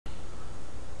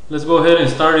Let's go ahead and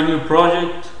start a new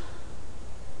project.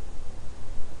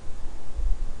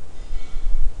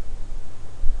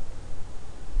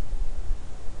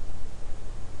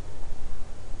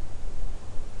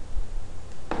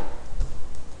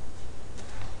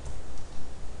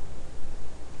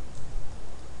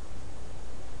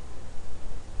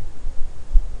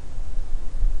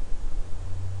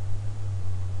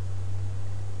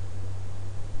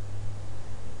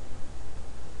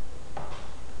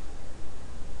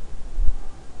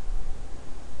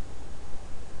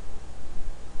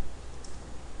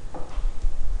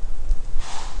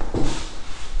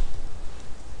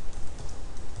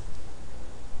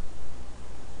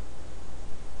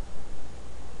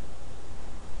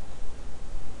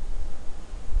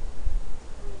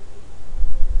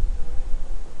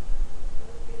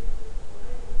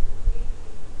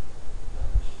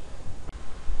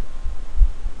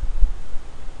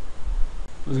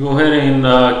 Let's go ahead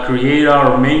and create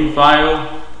our main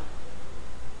file.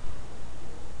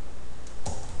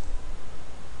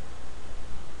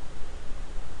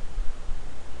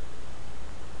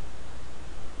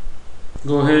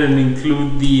 Go ahead and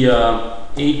include the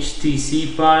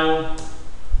HTC file.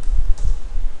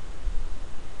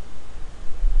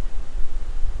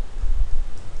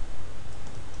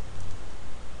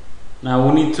 Now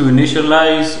we need to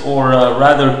initialize, or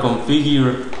rather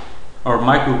configure, our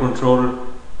microcontroller.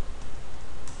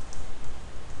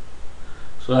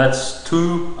 So that's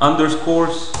 2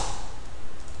 underscores.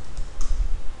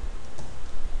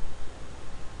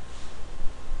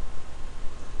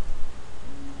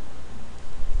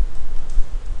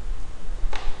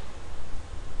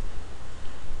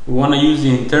 We want to use the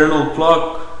internal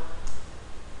clock.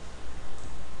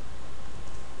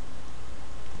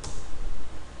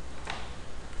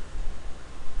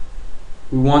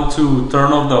 We want to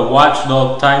turn off the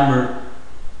watchdog timer.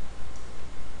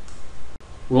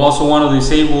 We also want to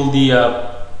disable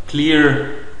the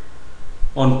clear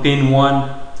on pin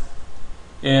 1.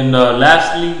 And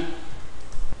lastly,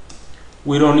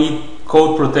 we don't need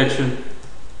code protection.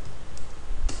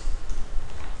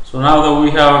 So now that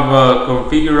we have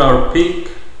configured our PIC,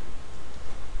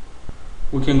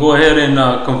 we can go ahead and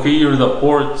configure the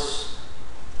ports.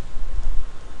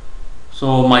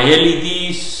 So my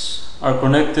LEDs are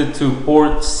connected to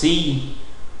port C,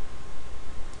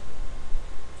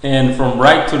 and from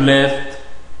right to left,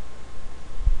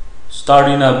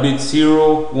 starting at bit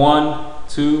 0, 1,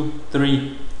 2,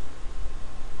 3.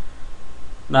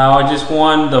 Now I just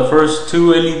want the first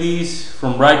 2 LEDs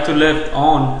from right to left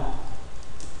on.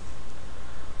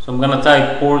 So I'm gonna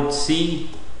type port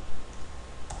C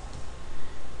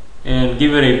and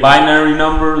give it a binary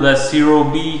number. That's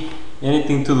 0B.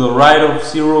 Anything to the right of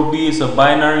 0B is a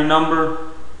binary number,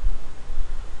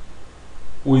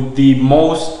 with the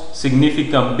most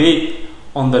significant bit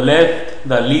on the left,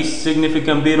 the least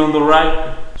significant bit on the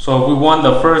right. So if we want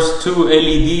the first 2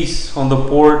 LEDs on the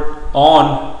port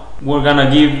on, we're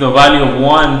gonna give the value of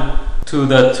 1 to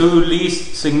the 2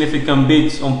 least significant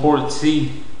bits on port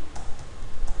C.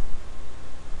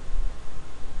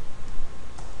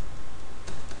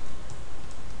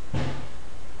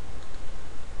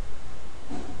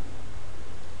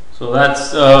 So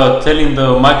that's telling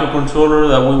the microcontroller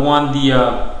that we want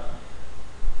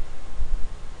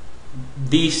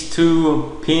these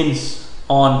 2 pins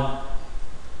on.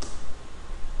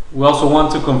 We also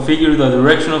want to configure the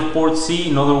direction of port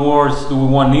C. In other words, do we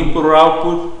want input or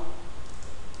output?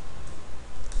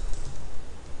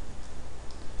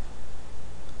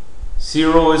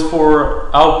 Zero is for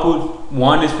output,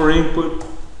 1 is for input.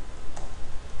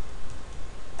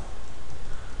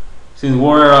 Since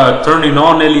we're turning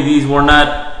on LEDs, we're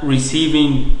not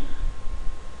receiving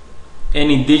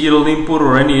any digital input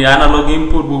or any analog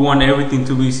input. We want everything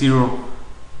to be 0.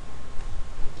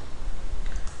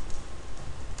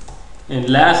 And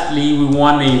lastly, we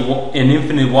want an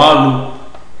infinite while loop.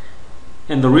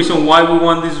 And the reason why we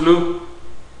want this loop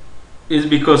is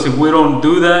because if we don't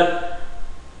do that,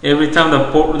 every time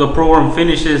the program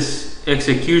finishes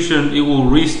execution, it will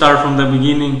restart from the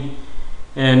beginning.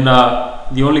 And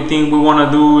the only thing we want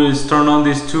to do is turn on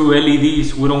these 2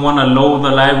 LEDs. We don't want to load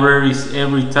the libraries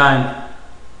every time.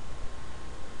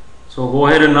 So go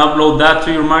ahead and upload that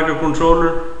to your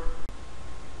microcontroller.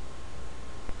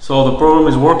 So the program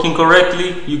is working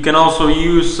correctly. You can also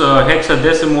use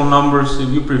hexadecimal numbers if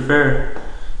you prefer,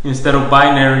 instead of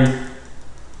binary.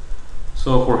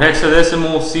 So for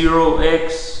hexadecimal,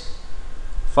 0x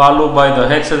followed by the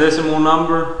hexadecimal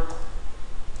number.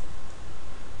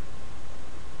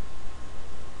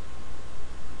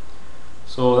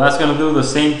 So that's going to do the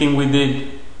same thing we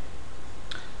did.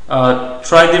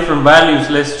 Try different values.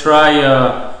 Let's try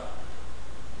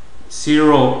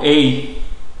 0A.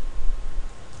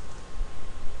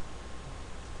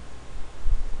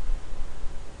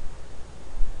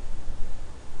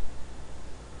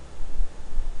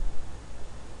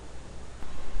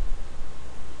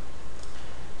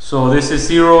 So this is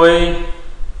 0A,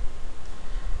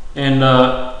 and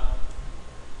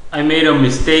I made a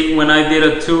mistake when I did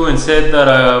a 2 and said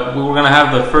that we were going to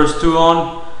have the first 2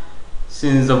 on.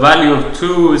 Since the value of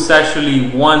 2 is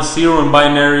actually 1 0 in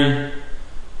binary,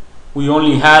 we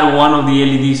only had one of the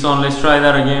LEDs on. Let's try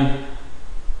that again.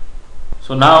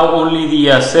 So now only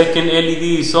the second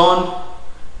LED is on,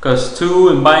 because 2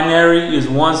 in binary is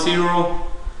 1 0.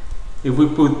 If we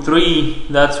put 3,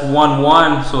 that's 1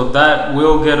 1, so that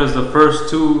will get us the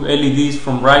first 2 LEDs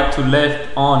from right to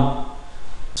left on.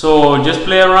 So just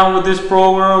play around with this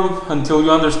program until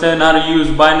you understand how to use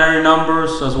binary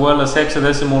numbers as well as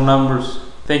hexadecimal numbers.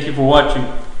 Thank you for watching.